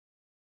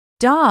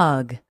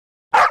Dog.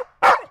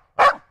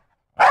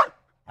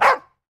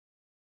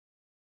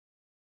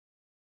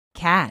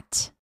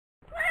 Cat.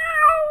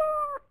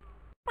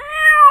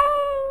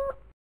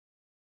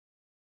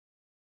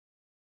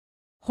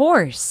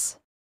 Horse.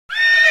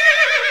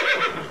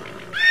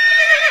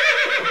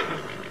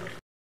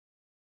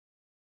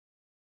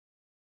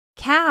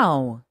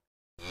 Cow.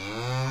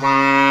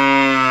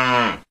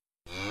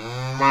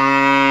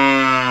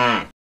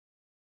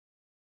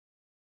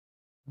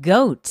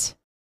 Goat.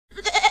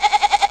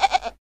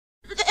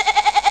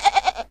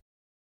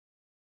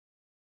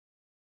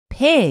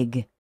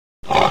 Pig.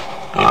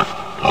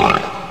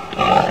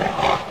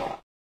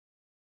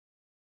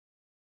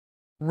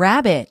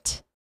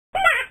 Rabbit.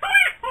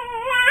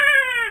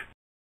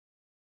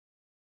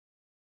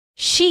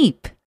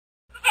 Sheep.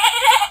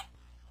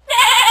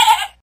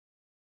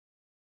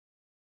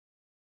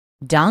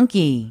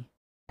 Donkey.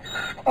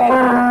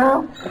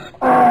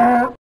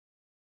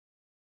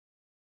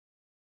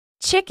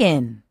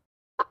 Chicken.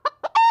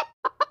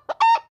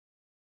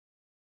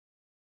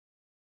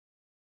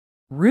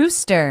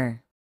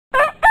 Rooster.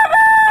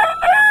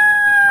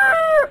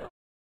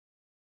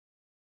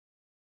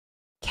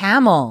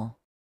 Camel.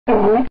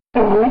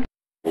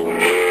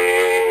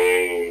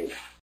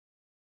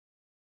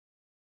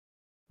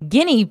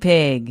 Guinea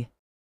pig.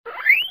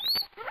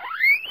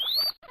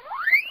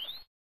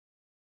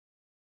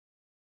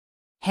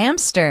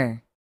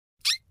 Hamster.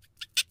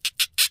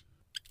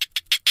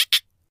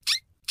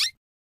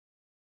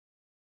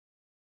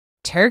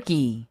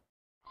 Turkey.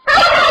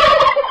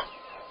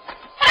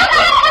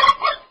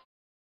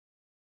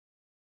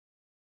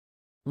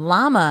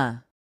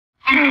 Llama.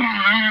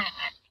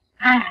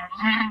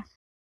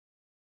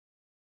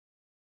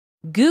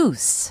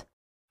 Goose.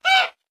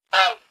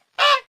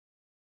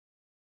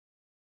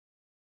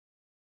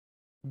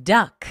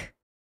 Duck.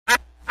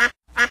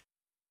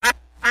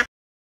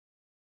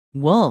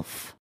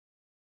 Wolf.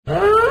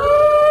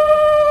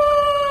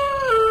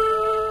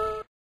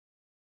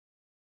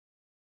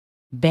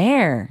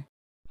 Bear.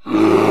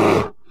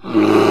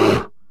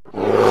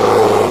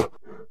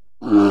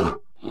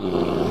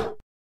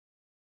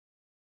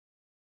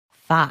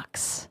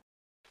 Fox.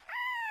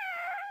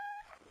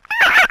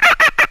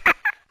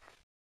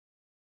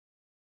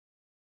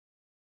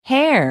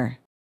 Hare.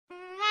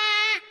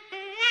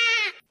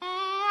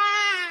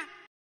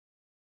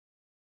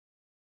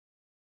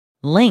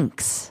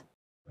 Lynx.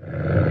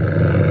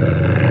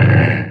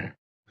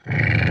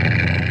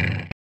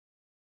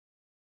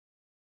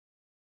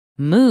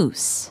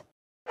 Moose.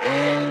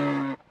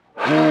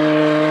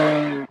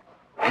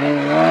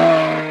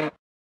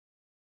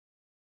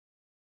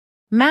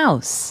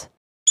 Mouse.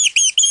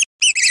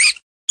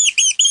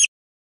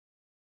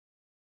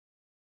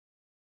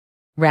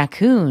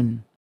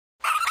 Raccoon.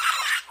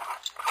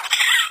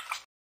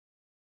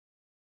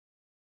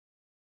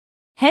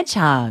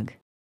 Hedgehog.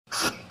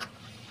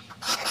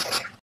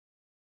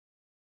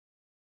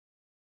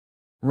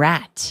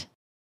 Rat.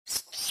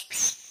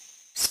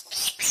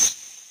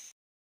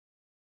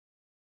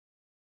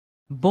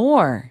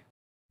 Boar.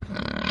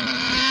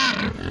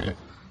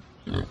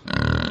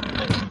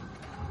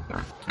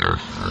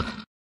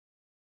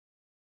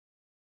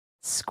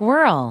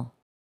 Squirrel.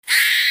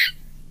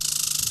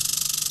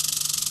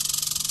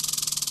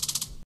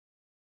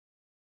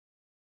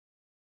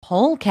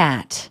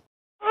 Polecat.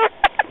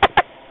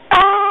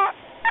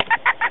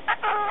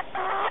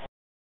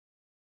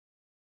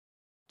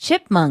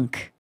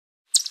 Chipmunk.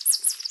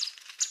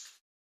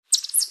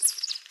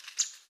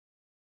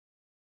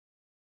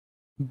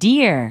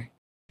 Deer.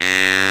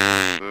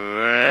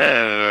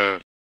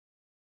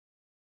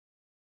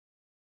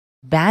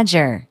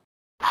 Badger.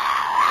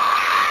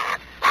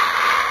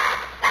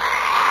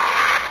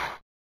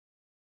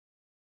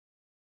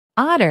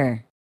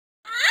 Otter.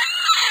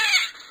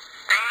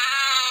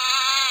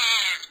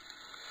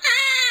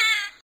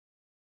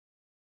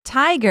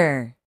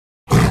 Tiger.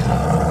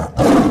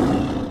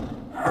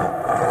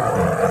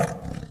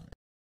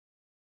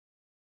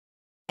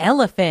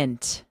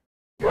 Elephant.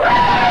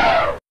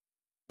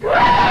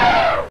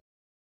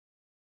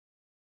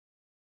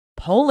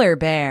 Polar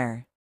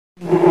bear.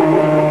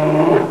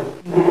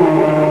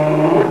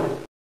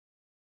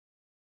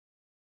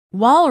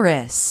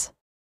 Walrus.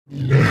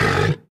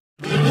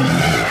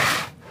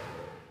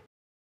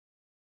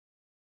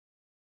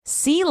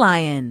 Sea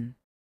lion.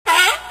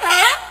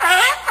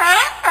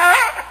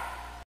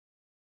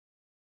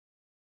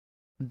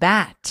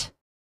 Bat.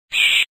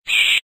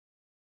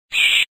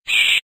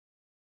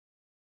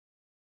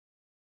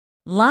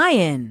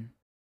 Lion.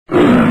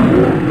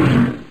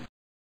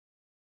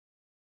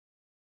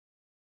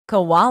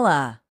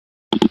 Koala.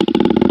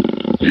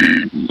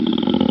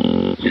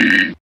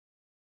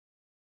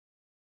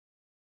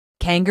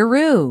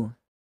 Kangaroo.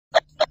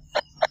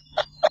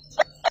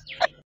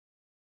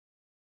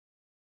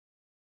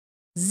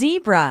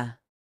 Zebra.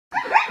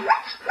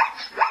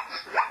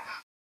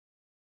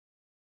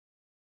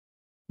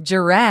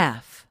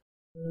 Giraffe.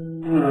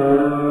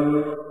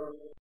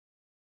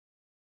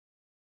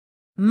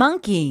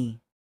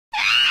 Monkey.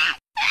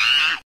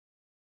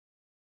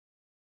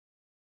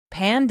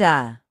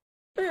 Panda.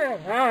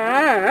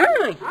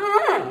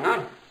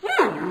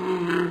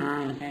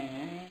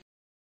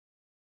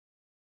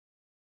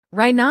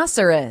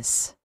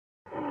 Rhinoceros.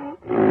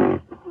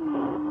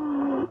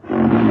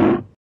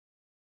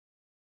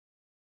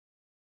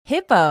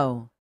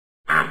 Hippo.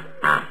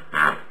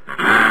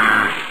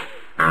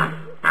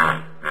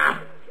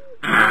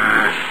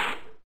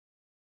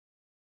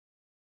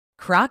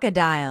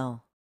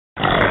 Crocodile.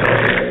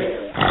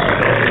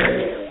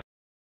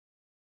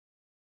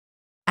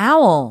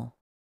 Owl.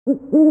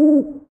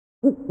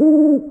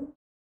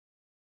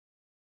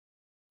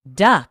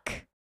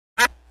 Duck.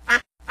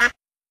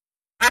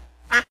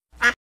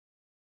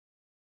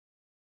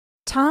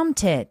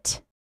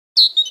 Tomtit.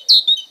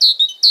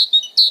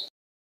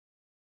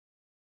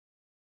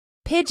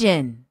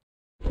 Pigeon.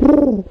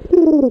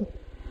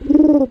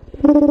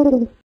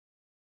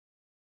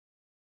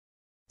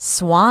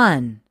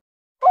 Swan.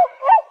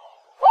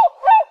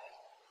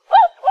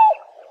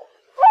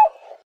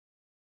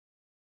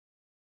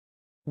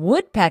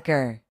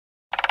 Woodpecker.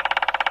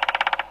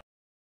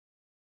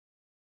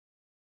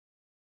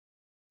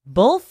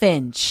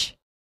 Bullfinch.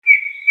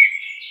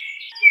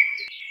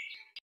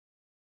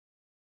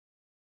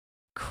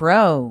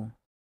 Crow.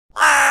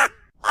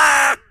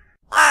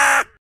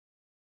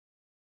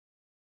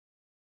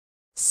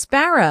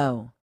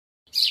 Sparrow.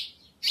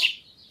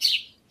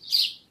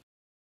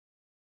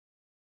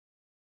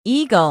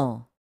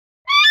 Eagle.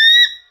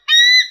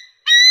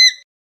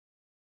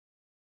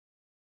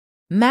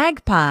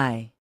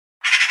 Magpie.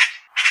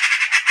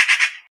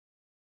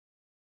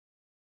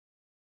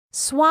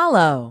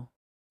 Swallow.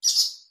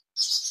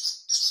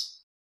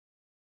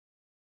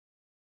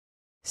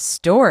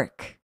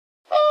 Stork.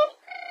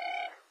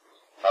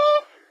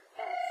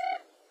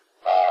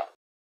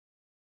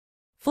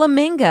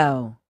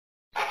 Flamingo.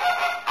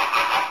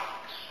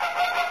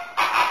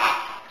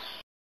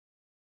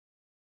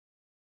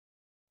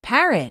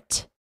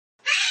 Parrot.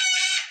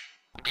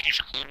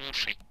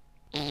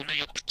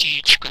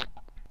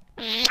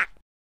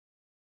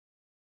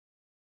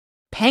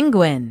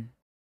 Penguin.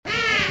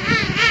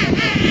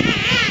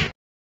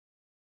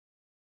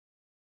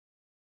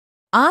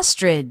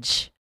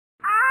 Ostrich.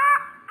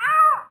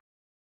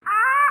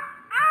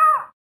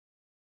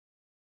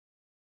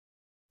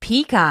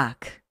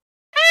 Peacock.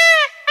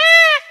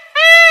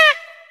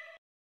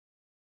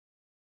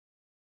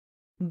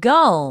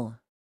 Gull.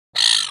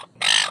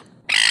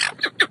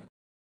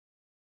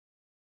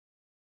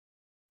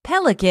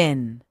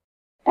 Pelican.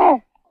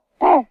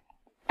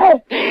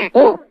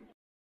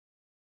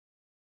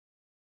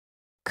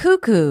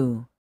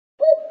 Cuckoo.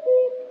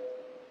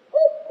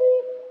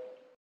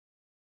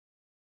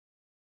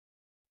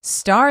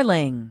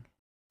 Starling.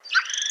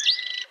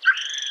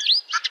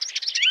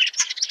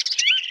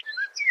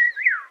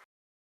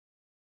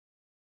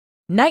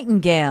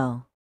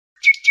 Nightingale.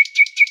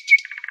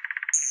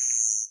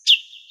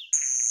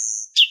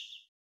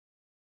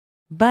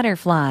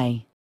 Butterfly.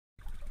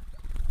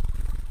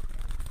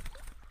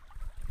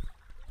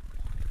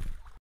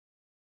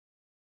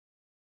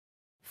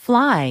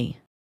 Fly.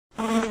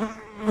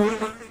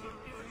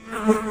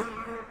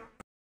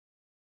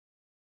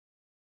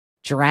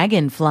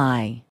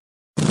 Dragonfly.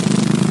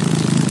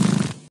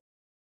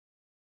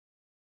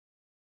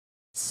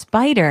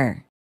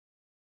 Spider.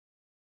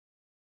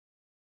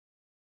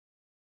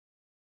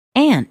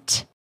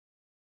 Ant.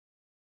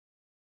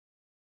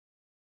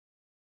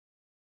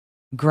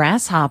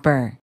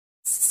 Grasshopper.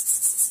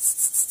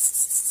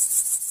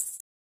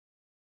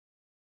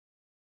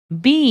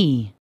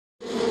 Bee.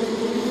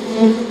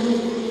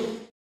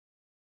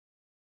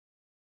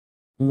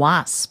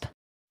 Wasp.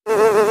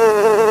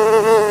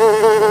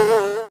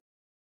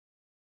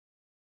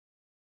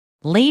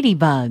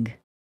 Ladybug.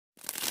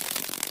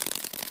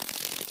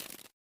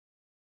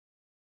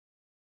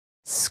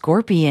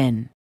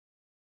 Scorpion.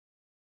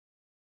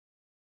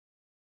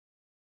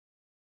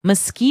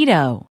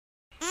 Mosquito.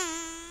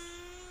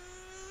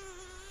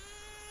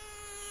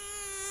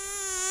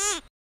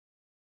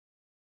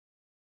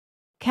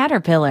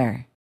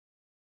 Caterpillar.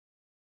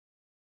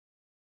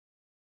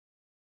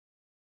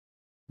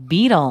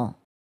 Beetle.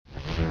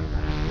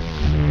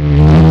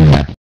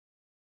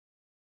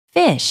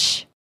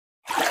 Fish.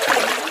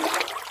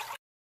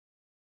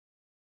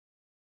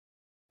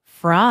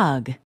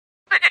 Frog.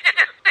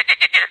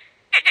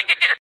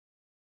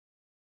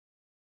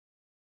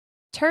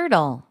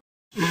 Turtle.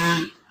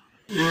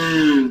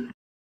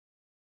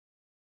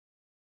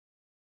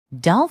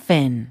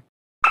 Dolphin.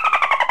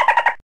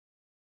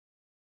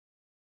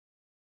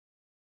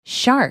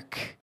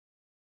 Shark.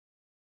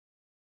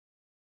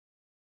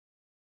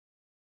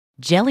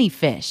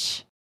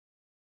 Jellyfish.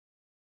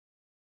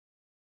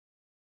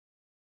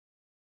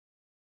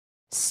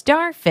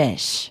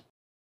 Starfish.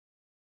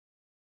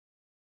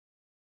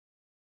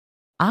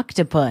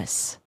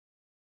 Octopus.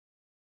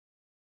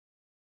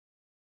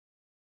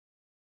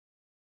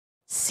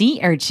 Sea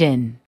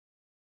urchin.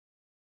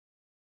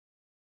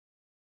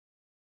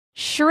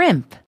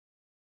 Shrimp.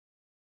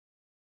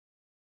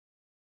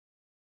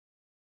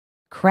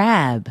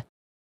 Crab.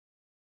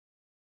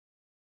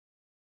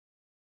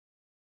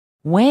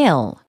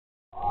 Whale.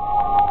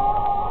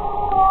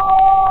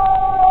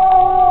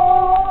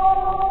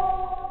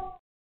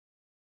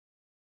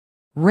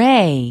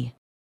 ray,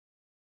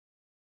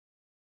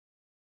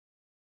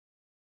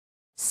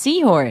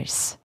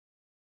 seahorse,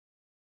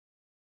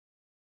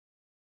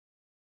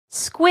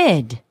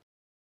 squid,